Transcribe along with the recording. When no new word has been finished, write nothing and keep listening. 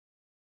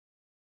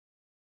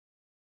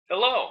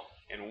Hello,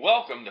 and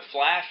welcome to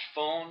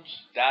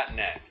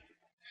flashedphones.net.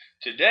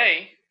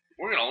 Today,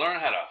 we're going to learn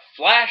how to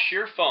flash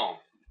your phone.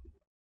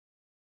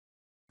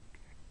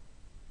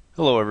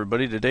 Hello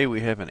everybody, today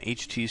we have an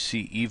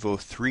HTC Evo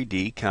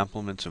 3D,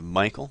 compliments of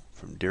Michael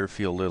from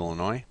Deerfield,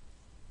 Illinois.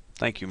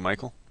 Thank you,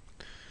 Michael.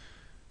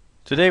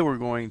 Today we're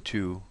going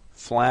to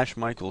flash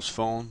Michael's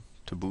phone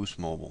to Boost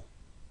Mobile.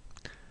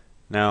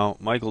 Now,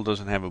 Michael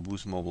doesn't have a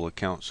Boost Mobile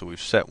account, so we've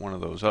set one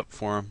of those up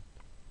for him.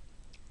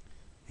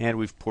 And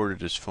we've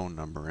ported his phone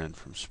number in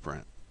from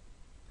Sprint.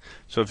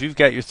 So if you've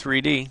got your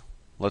 3D,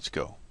 let's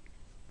go.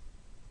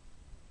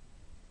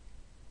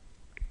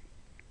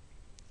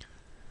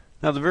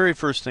 Now the very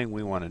first thing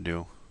we want to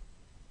do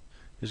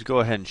is go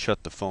ahead and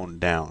shut the phone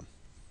down,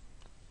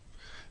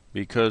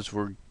 because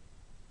we're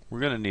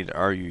going to need to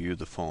RUU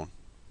the phone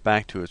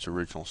back to its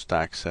original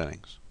stock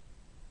settings.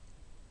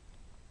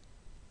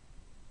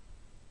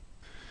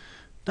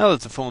 Now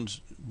that the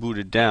phone's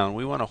booted down,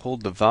 we want to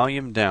hold the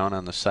volume down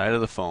on the side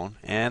of the phone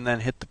and then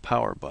hit the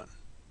power button.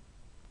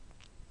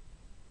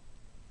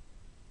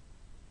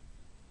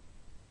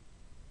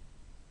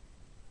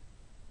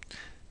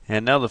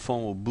 And now the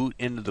phone will boot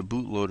into the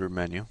bootloader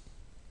menu.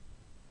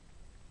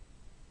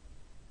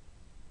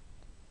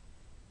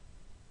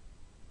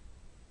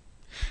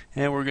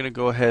 And we're going to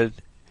go ahead,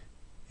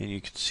 and you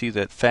can see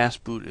that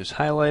fast boot is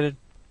highlighted.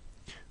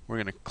 We're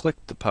going to click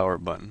the power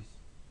button,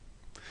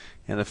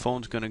 and the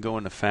phone's going to go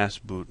into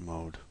fast boot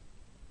mode.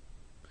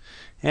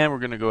 And we're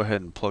going to go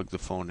ahead and plug the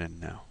phone in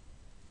now.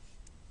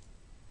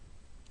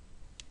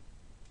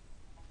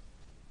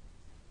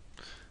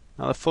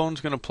 Now the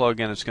phone's going to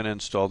plug in, it's going to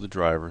install the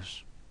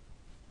drivers.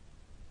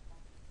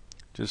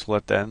 Just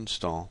let that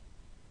install.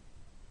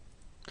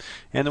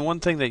 And the one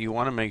thing that you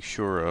want to make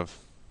sure of,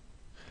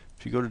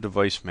 if you go to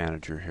Device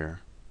Manager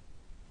here,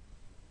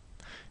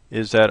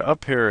 is that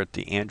up here at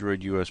the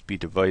Android USB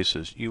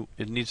devices,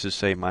 it needs to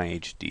say My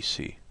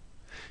HTC.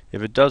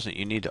 If it doesn't,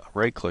 you need to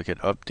right-click it,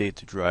 update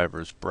the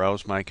drivers,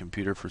 browse My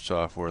Computer for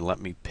software, let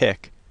me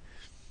pick.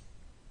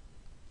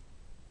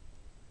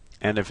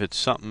 And if it's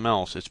something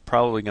else, it's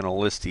probably going to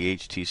list the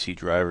HTC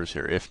drivers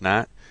here. If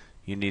not,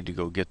 you need to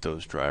go get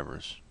those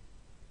drivers.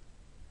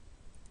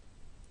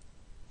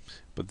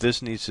 But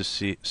this needs to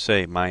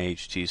say My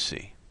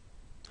HTC,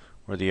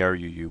 or the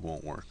RUU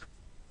won't work.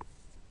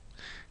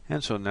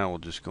 And so now we'll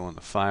just go in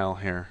the file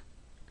here,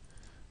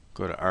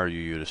 go to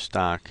RUU to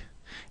stock,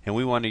 and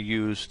we want to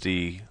use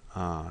the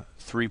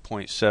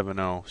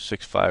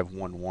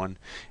 3.706511,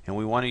 and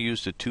we want to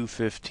use the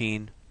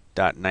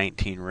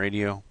 215.19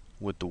 radio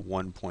with the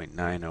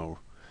 1.90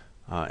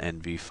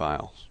 NV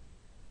files.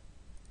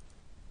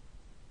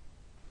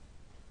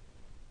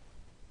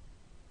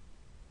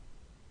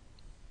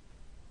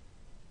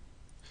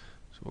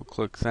 So we'll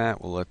click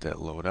that, we'll let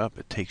that load up.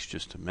 It takes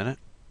just a minute.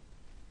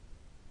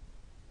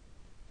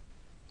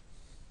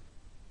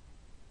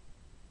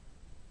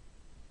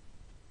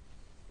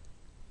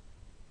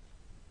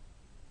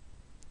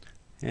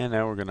 And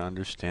now we're going to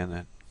understand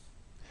that.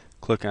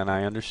 Click on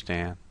I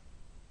understand.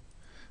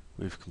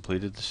 We've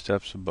completed the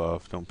steps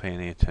above. Don't pay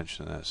any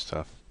attention to that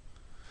stuff.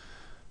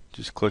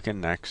 Just click in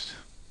next.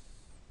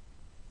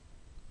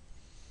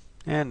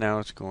 And now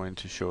it's going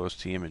to show us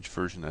the image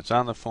version that's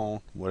on the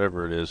phone.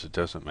 Whatever it is, it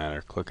doesn't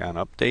matter. Click on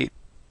update.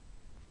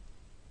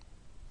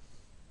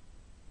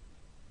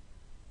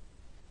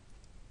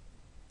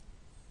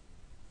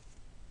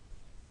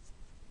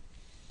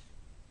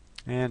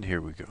 And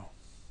here we go.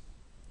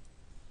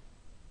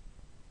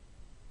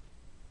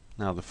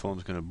 Now the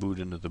phone's going to boot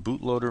into the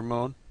bootloader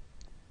mode.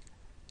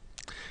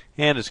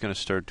 And it's going to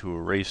start to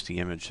erase the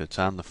image that's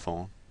on the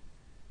phone.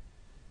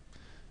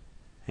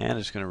 And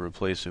it's going to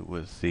replace it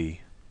with the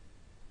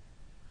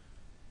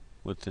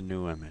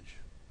new image.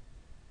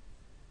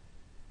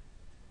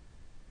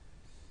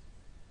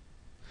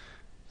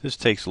 This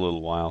takes a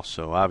little while,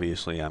 so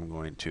obviously I'm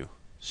going to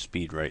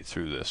speed right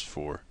through this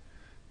for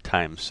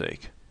time's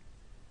sake.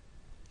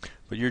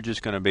 But you're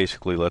just going to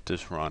basically let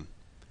this run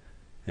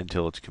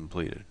until it's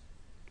completed.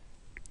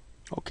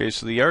 Okay,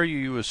 so the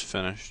RUU is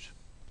finished.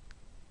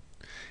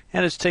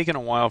 And it's taken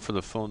a while for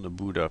the phone to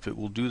boot up. It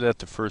will do that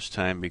the first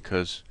time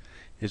because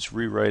it's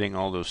rewriting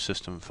all those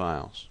system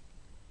files.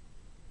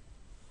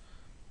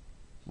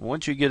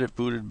 Once you get it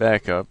booted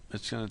back up,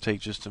 it's going to take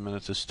just a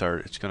minute to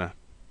start. It's going to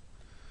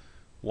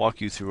walk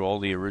you through all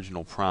the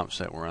original prompts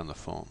that were on the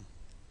phone.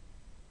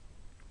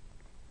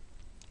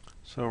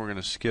 So we're going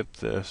to skip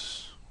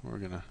this. We're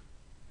going to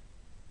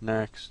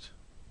next.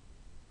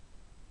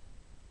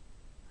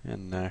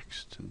 And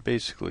next. And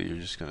basically you're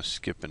just going to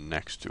skip and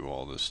next through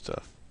all this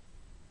stuff.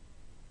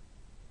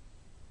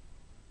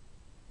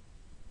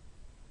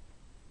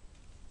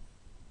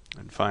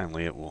 And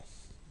finally it will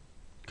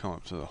come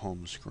up to the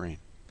home screen.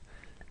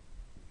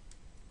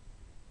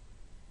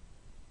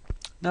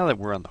 Now that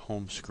we're on the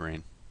home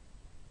screen,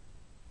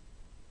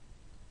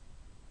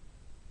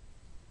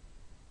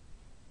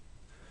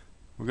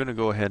 we're going to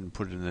go ahead and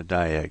put it in the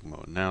diag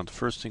mode. Now the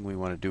first thing we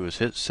want to do is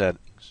hit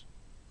Settings,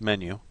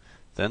 Menu,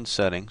 then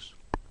Settings,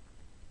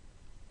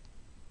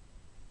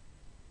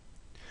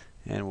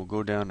 and we'll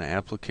go down to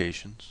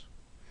Applications,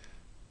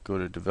 go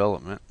to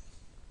Development,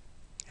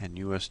 and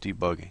US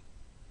Debugging.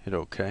 Hit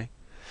OK.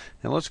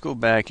 And let's go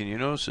back, and you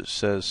notice it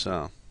says,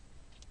 oh,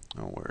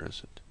 where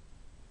is it?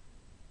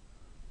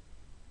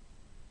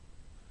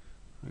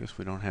 I guess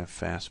we don't have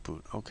fast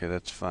boot. Okay,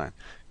 that's fine.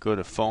 Go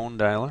to Phone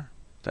Dialer,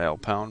 dial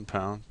pound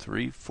pound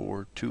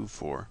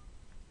 3424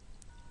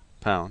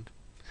 pound,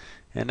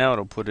 and now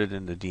it'll put it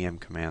into DM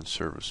command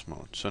service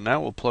mode. So now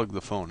we'll plug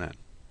the phone in.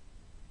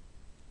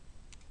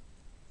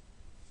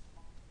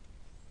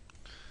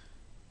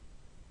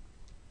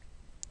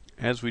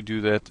 As we do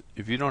that,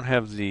 if you don't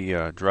have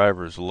the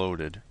drivers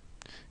loaded,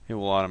 it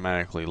will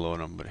automatically load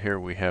them, but here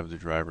we have the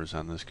drivers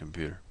on this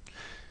computer.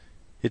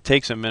 It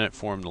takes a minute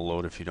for them to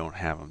load if you don't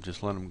have them.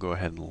 Just let them go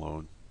ahead and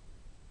load.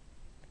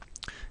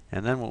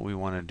 And then what we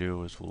want to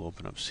do is we'll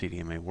open up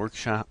CDMA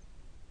Workshop,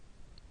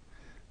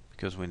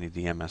 because we need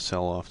the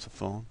MSL off the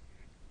phone.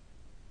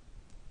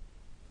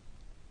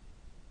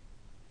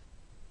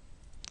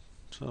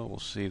 So we'll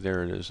see,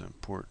 there it is,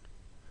 import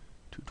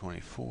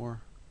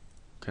 224,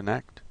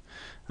 connect.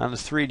 On the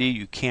 3D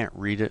you can't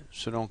read it,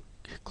 so don't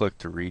click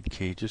the read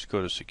key. Just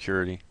go to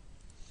security,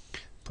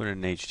 put it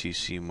in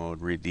HTC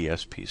mode, read the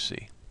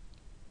SPC.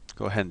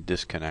 Go ahead and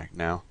disconnect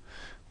now.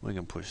 We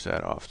can push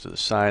that off to the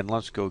side.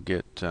 Let's go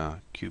get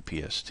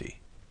QPST.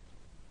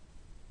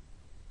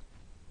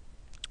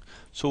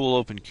 So we'll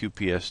open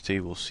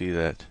QPST. We'll see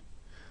that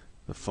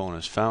the phone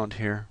is found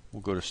here.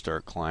 We'll go to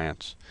Start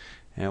Clients,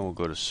 and we'll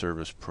go to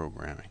Service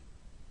Programming.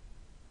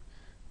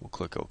 We'll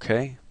click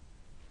OK.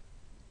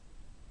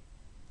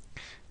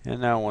 And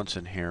now once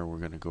in here, we're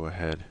going to go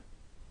ahead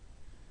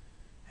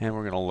and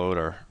we're going to load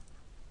our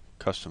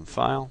custom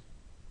file.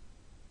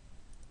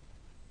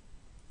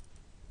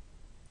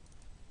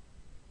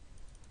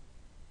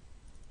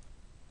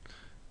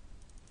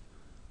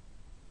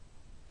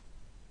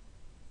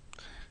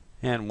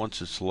 And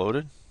once it's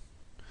loaded,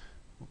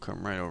 we'll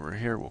come right over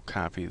here, we'll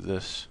copy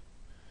this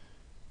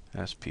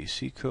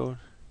SPC code,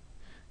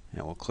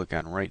 and we'll click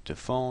on Write to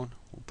Phone.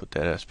 We'll put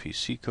that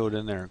SPC code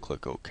in there and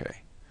click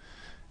OK.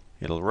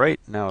 It'll write,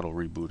 now it'll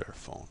reboot our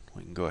phone.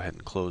 We can go ahead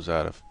and close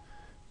out of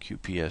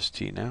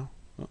QPST now.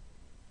 Oh.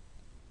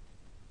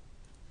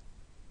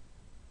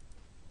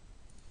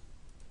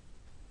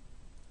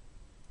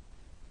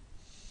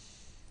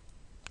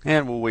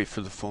 And we'll wait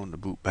for the phone to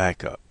boot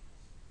back up.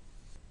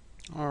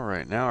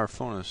 Alright, now our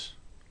phone is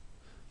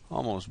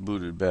almost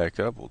booted back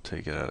up. We'll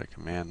take it out of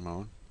command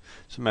mode.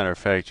 As a matter of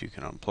fact, you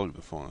can unplug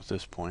the phone at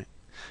this point.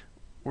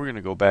 We're going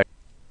to go back,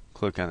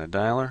 click on the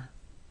dialer,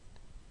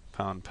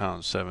 pound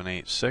pound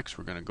 786.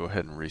 We're going to go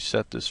ahead and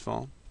reset this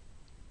phone.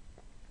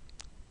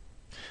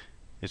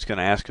 It's going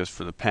to ask us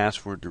for the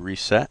password to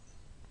reset.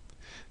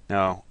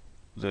 Now,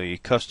 the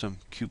custom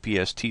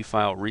QPST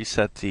file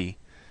reset the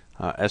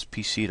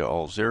SPC to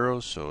all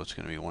zeros, so it's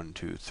going to be 1,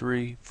 2,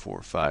 3,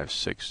 4, 5,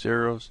 6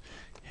 zeros.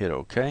 Hit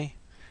OK,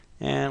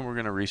 and we're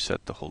going to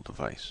reset the whole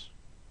device.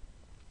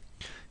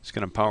 It's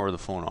going to power the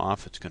phone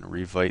off. It's going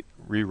to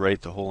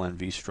rewrite the whole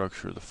NV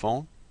structure of the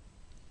phone,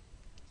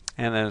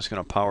 and then it's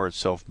going to power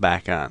itself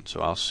back on.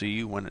 So I'll see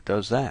you when it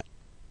does that.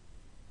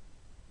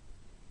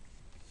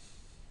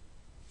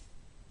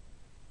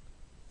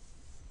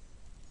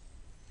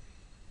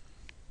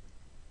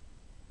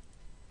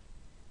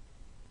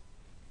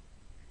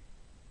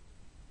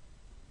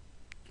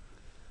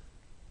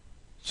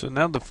 So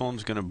now the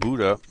phone's going to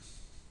boot up,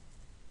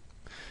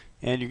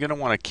 and you're going to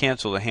want to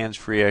cancel the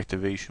hands-free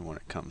activation when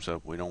it comes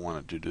up. We don't want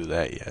it to do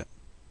that yet.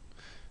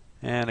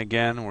 And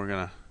again, we're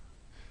going to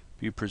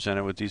be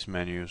presented with these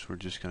menus. We're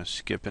just going to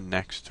skip and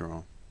next through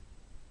them.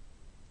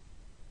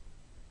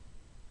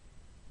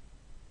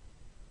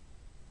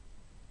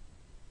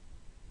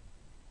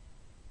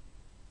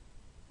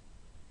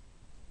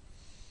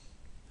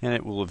 And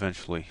it will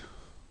eventually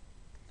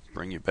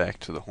bring you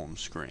back to the home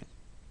screen.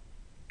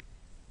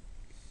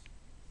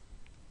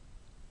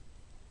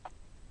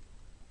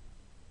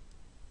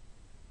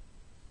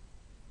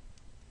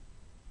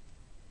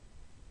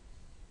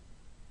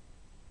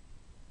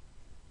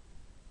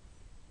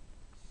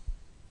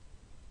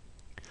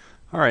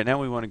 Alright,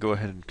 now we want to go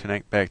ahead and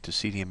connect back to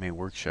CDMA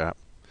Workshop.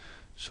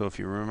 So if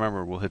you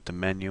remember, we'll hit the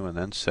menu and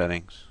then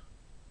Settings.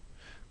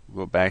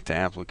 We'll go back to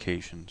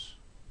Applications,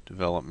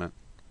 Development,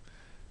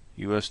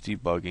 US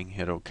Debugging,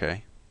 hit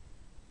OK.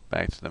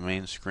 Back to the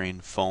main screen,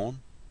 Phone,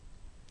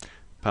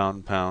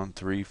 pound pound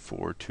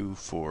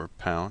 3424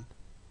 pound.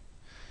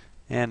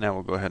 And now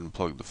we'll go ahead and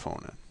plug the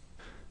phone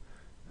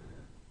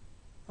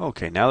in.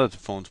 Okay, now that the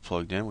phone's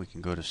plugged in, we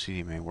can go to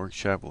CDMA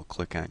Workshop. We'll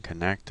click on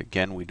Connect.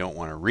 Again, we don't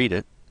want to read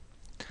it,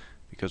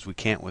 because we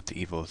can't with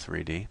the Evo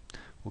 3D.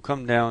 We'll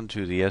come down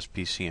to the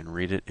SPC and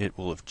read it. It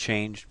will have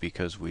changed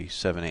because we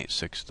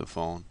 786 the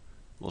phone.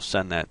 We'll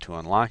send that to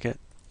unlock it.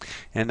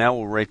 And now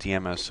we'll write the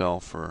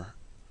MSL for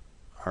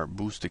our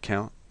boost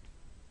account.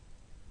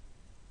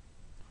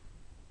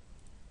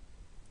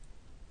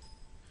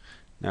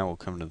 Now we'll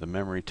come to the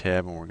memory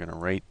tab, and we're going to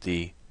write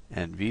the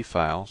NV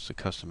files, the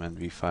custom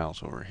NV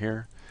files over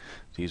here.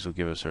 These will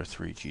give us our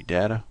 3G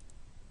data.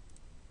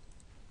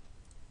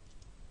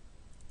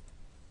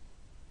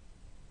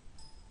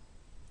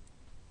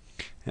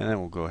 And then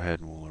we'll go ahead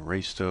and we'll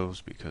erase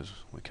those because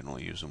we can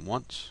only use them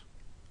once.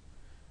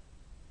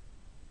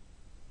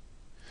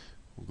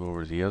 We'll go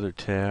over to the other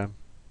tab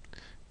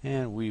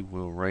and we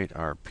will write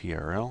our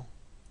PRL.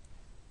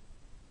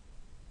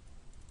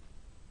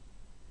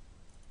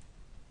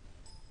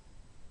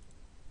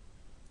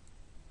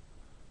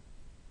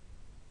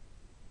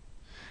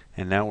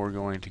 And now we're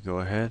going to go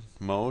ahead,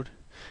 mode,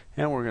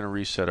 and we're going to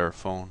reset our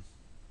phone.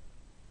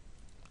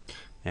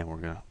 And we're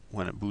going to,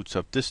 when it boots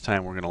up this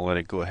time, we're going to let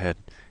it go ahead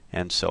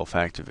and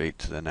self-activate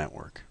to the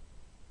network.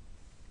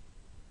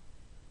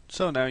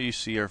 So now you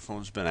see our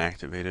phone's been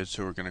activated,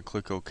 so we're going to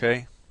click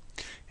OK.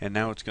 And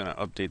now it's going to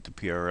update the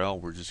PRL.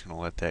 We're just going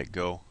to let that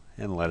go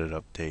and let it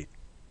update.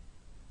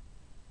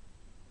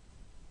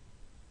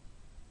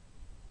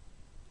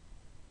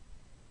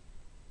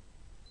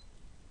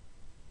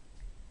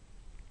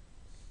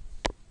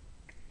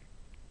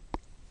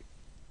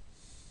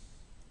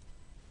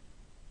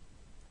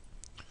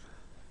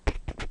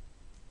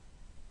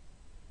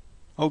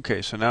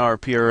 Okay, so now our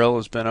PRL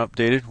has been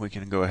updated. We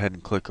can go ahead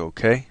and click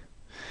OK.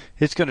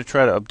 It's going to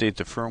try to update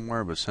the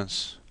firmware, but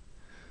since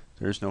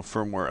there's no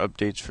firmware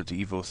updates for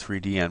the Evo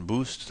 3D and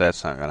Boost,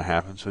 that's not going to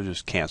happen, so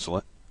just cancel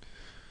it.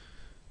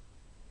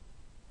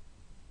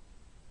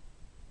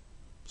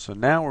 So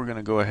now we're going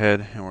to go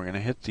ahead and we're going to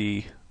hit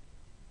the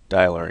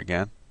dialer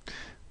again.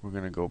 We're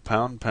going to go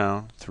pound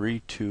pound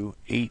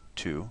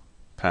 3282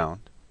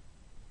 pound.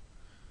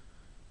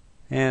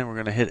 And we're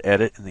going to hit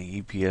edit in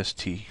the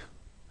EPST.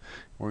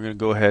 We're going to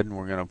go ahead and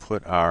we're going to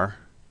put our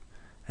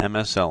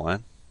MSL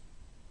in.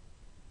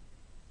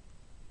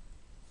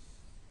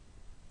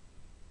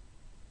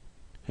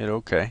 Hit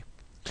OK.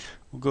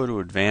 We'll go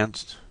to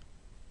advanced.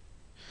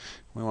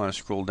 We want to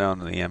scroll down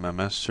to the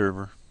MMS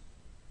server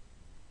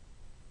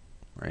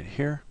right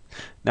here.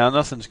 Now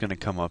nothing's going to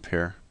come up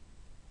here,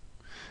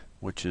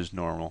 which is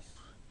normal.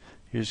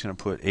 You're just going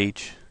to put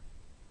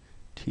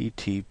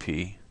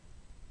HTTP,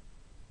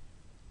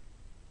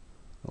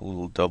 a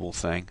little double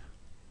thing,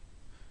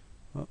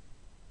 with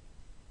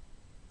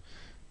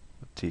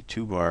the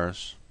 2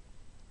 bars,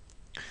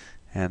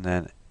 and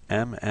then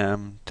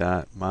mm.myboost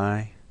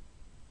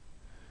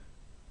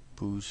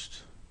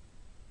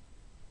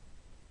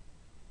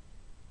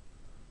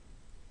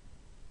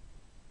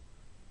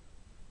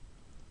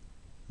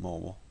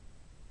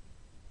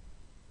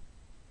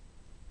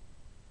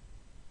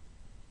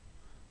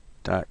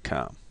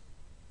mobile.com.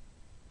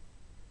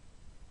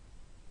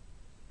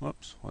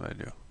 Whoops, what'd I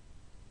do?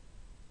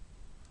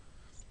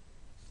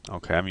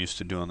 Okay, I'm used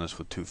to doing this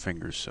with 2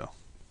 fingers, so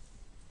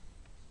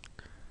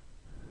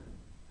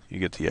you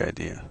get the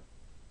idea.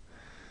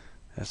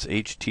 That's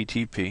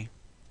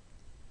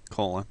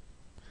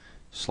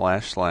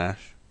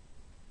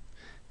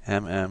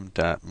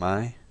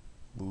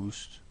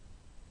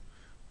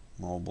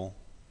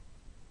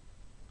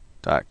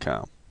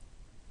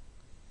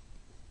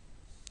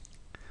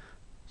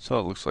So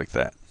it looks like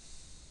that.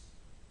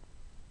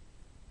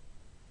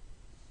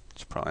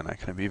 It's probably not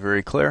going to be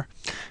very clear.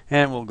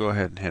 And we'll go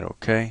ahead and hit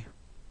OK.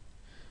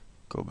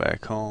 Go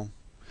back home.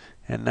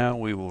 And now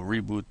we will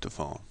reboot the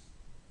phone.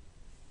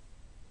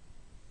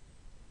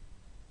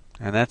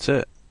 And that's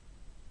it.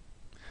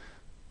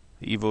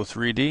 The Evo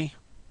 3D,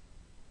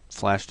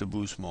 Flash to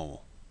Boost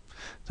Mobile.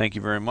 Thank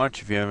you very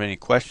much. If you have any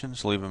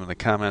questions, leave them in the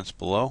comments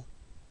below.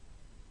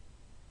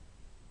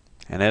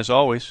 And as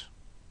always,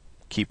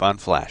 keep on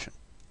flashing.